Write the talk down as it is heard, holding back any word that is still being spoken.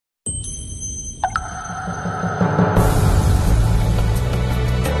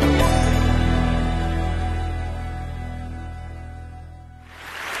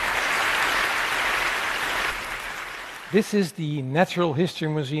This is the Natural History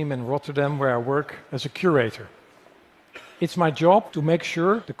Museum in Rotterdam where I work as a curator. It's my job to make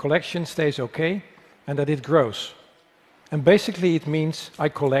sure the collection stays okay and that it grows. And basically it means I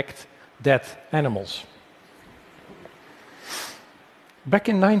collect dead animals. Back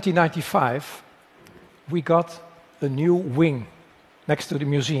in 1995, we got a new wing next to the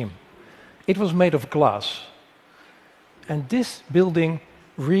museum. It was made of glass. And this building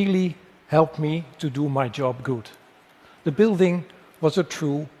really helped me to do my job good. The building was a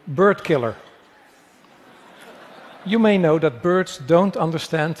true bird killer. You may know that birds don't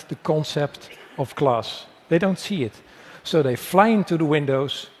understand the concept of glass. They don't see it. So they fly into the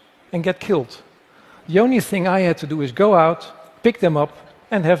windows and get killed. The only thing I had to do is go out, pick them up,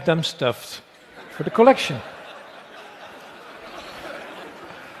 and have them stuffed for the collection.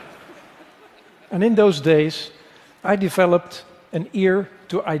 And in those days, I developed an ear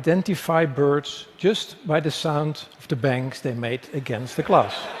to identify birds just by the sound of the bangs they made against the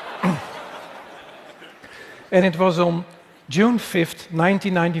glass. And it was on June 5th,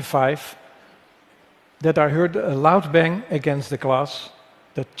 1995, that I heard a loud bang against the glass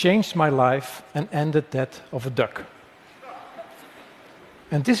that changed my life and ended that of a duck.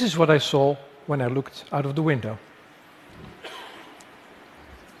 And this is what I saw when I looked out of the window.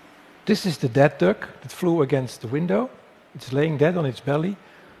 This is the dead duck that flew against the window. It's laying dead on its belly,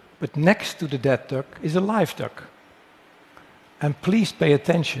 but next to the dead duck is a live duck. And please pay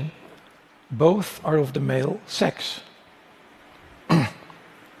attention, both are of the male sex.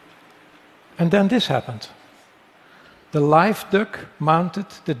 And then this happened. The live duck mounted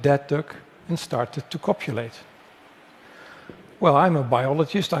the dead duck and started to copulate. Well, I'm a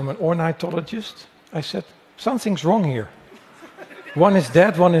biologist, I'm an ornithologist. I said, something's wrong here. One is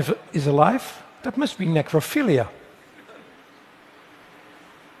dead, one is alive. That must be necrophilia.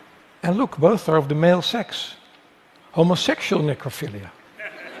 And look, both are of the male sex. Homosexual necrophilia.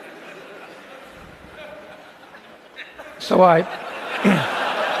 So I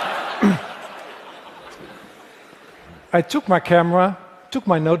took my camera, took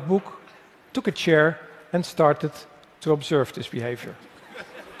my notebook, took a chair, and started to observe this behavior.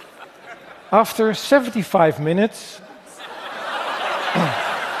 After 75 minutes,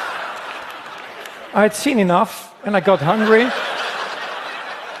 I had seen enough, and I got hungry,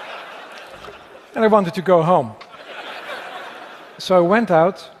 and I wanted to go home. So I went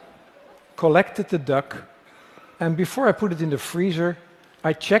out, collected the duck, and before I put it in the freezer,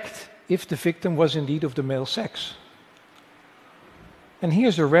 I checked if the victim was indeed of the male sex. And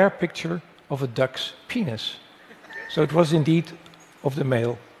here's a rare picture of a duck's penis. So it was indeed of the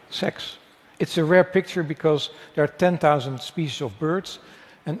male sex. It's a rare picture because there are 10,000 species of birds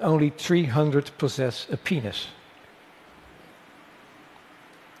and only 300 possess a penis.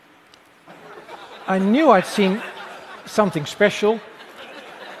 I knew I'd seen something special,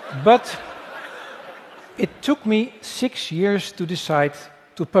 but it took me 6 years to decide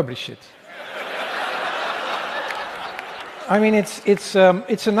to publish it. I mean, it's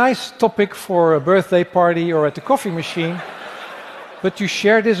a nice topic for a birthday party or at the coffee machine, but to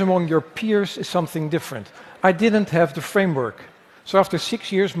share this among your peers is something different. I didn't have the framework. So after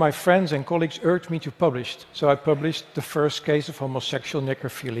 6 years, my friends and colleagues urged me to publish it. So I published the first case of homosexual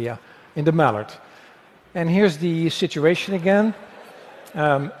necrophilia in the Mallard. And here's the situation again.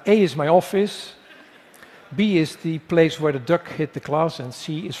 A is my office, B is the place where the duck hit the glass, and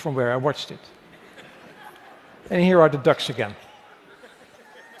C is from where I watched it. And here are the ducks again.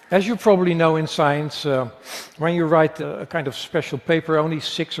 As you probably know in science, when you write a kind of special paper, only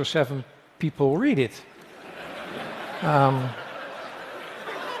 6 or 7 people read it.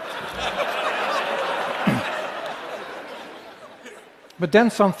 But then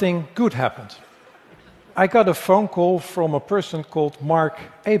something good happened. I got a phone call from a person called Mark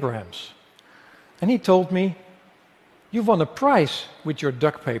Abrahams. And he told me, "You won a prize with your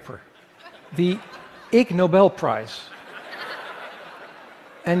duck paper, the Ig Nobel Prize."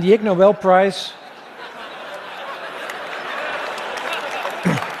 And the Ig Nobel Prize...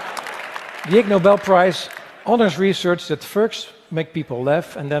 the Ig Nobel Prize honors research that first make people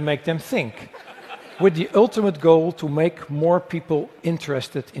laugh and then make them think, with the ultimate goal to make more people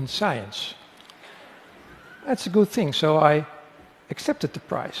interested in science. That's a good thing, so I accepted the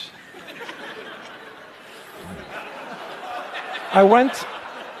prize. I went...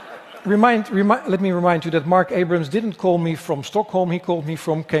 let me remind you that Mark Abrams didn't call me from Stockholm, he called me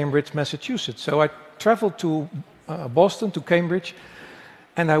from Cambridge, Massachusetts. So I traveled to Boston, to Cambridge,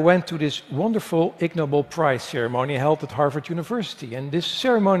 and I went to this wonderful Ig Nobel Prize ceremony held at Harvard University. And this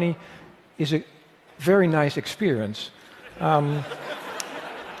ceremony is a very nice experience.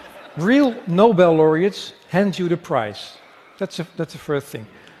 Real Nobel laureates hand you the prize. That's the first thing.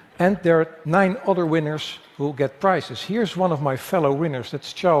 And there are 9 other winners who get prizes. Here's one of my fellow winners.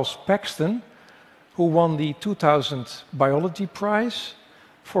 That's Charles Paxton, who won the 2000 biology prize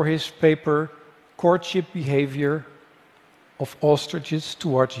for his paper Courtship Behavior of Ostriches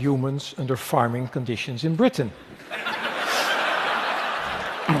Towards Humans Under Farming Conditions in Britain.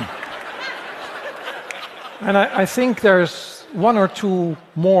 And I think there's 1 or 2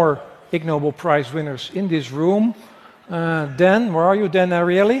 more Ig Nobel Prize winners in this room. Dan, where are you, Dan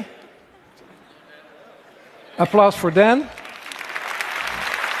Ariely? Applause for Dan.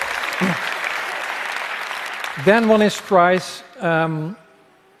 Dan won his prize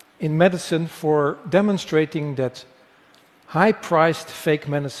in medicine for demonstrating that high-priced fake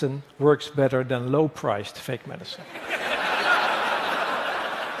medicine works better than low-priced fake medicine.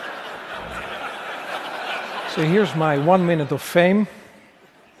 So here's my 1 minute of fame,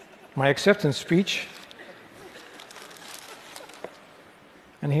 my acceptance speech.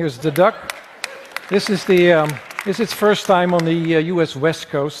 And here's the duck. This is its first time on the US West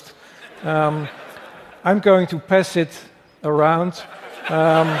Coast. I'm going to pass it around.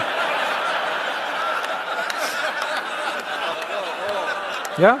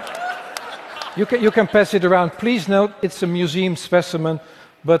 Yeah? You can pass it around. Please note, it's a museum specimen,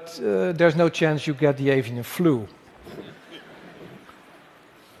 but there's no chance you get the avian flu.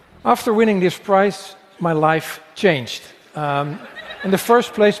 After winning this prize, my life changed. In the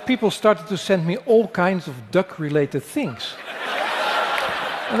first place, people started to send me all kinds of duck-related things.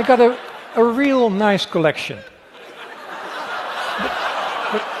 And I got a real nice collection.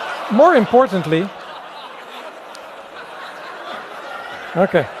 But more importantly,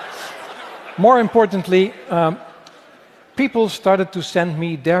 people started to send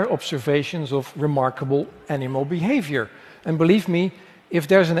me their observations of remarkable animal behavior. And believe me, if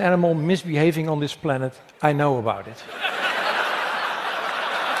there's an animal misbehaving on this planet, I know about it.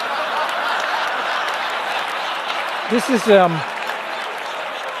 This is a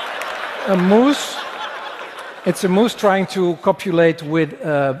moose. It's a moose trying to copulate with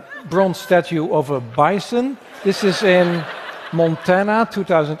a bronze statue of a bison. This is in Montana,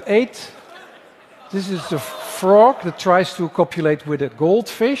 2008. This is a frog that tries to copulate with a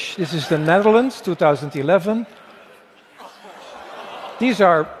goldfish. This is the Netherlands, 2011. These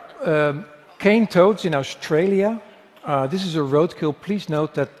are cane toads in Australia. This is a roadkill. Please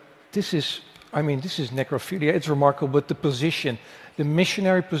note that this is necrophilia. It's remarkable, but the position, the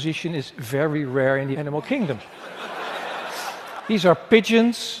missionary position, is very rare in the animal kingdom. These are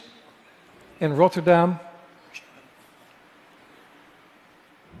pigeons in Rotterdam.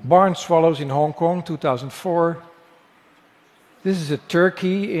 Barn swallows in Hong Kong, 2004. This is a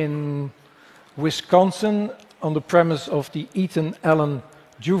turkey in Wisconsin on the premise of the Ethan Allen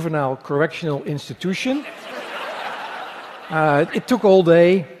Juvenile Correctional Institution. It took all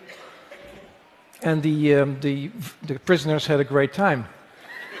day, and the prisoners had a great time.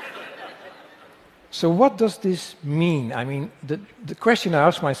 So what does this mean? I mean, the question I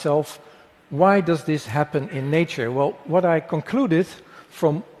asked myself, why does this happen in nature? Well, what I concluded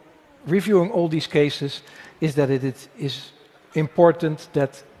from reviewing all these cases is that it is important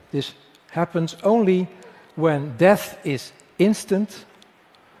that this happens only when death is instant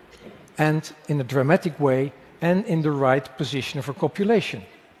and in a dramatic way and in the right position for copulation.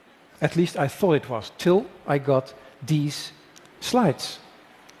 At least I thought it was, till I got these slides.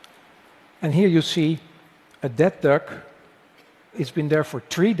 And here you see a dead duck. It's been there for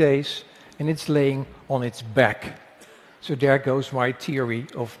 3 days and it's laying on its back. So there goes my theory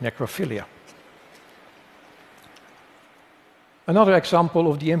of necrophilia. Another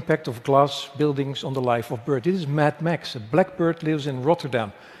example of the impact of glass buildings on the life of birds. This is Mad Max. A black bird lives in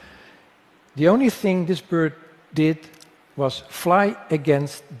Rotterdam. The only thing this bird did was fly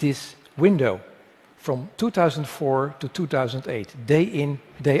against this window from 2004 to 2008, day in,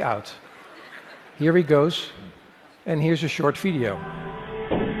 day out. Here he goes, and here's a short video.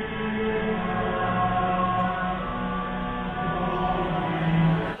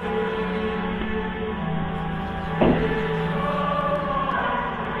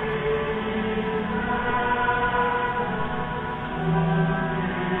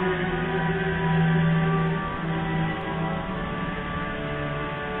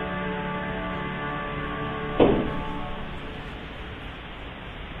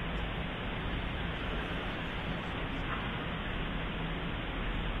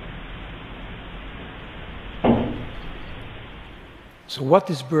 So what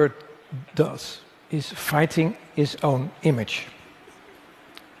this bird does is fighting his own image.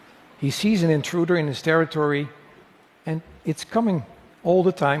 He sees an intruder in his territory, and it's coming all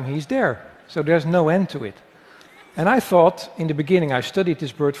the time. He's there. So there's no end to it. And I thought, in the beginning, I studied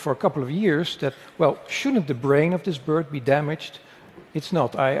this bird for a couple of years, that, well, shouldn't the brain of this bird be damaged? It's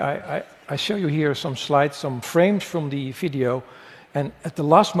not. I show you here some slides, some frames from the video, and at the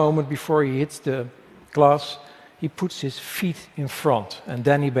last moment before he hits the glass, he puts his feet in front, and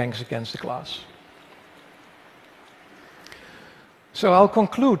then he bangs against the glass. So I'll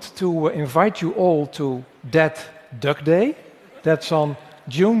conclude to invite you all to Dead Duck Day. That's on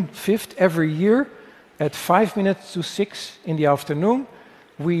June 5th every year at 5 minutes to 6 in the afternoon.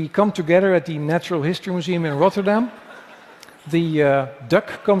 We come together at the Natural History Museum in Rotterdam. The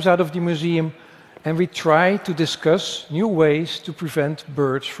duck comes out of the museum, and we try to discuss new ways to prevent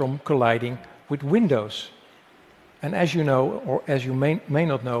birds from colliding with windows. And as you know, or as you may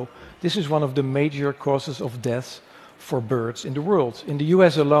not know, this is one of the major causes of death for birds in the world. In the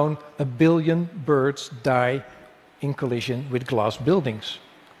US alone, 1 billion birds die in collision with glass buildings.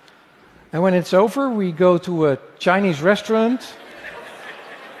 And when it's over, we go to a Chinese restaurant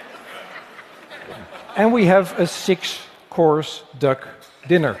and we have a 6-course duck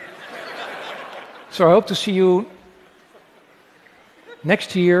dinner. So I hope to see you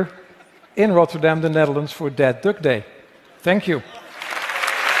next year in Rotterdam, the Netherlands, for Dead Duck Day. Thank you.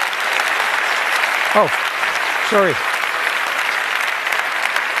 Oh, sorry.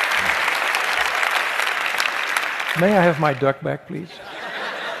 May I have my duck back, please?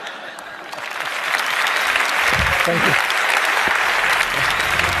 Thank you.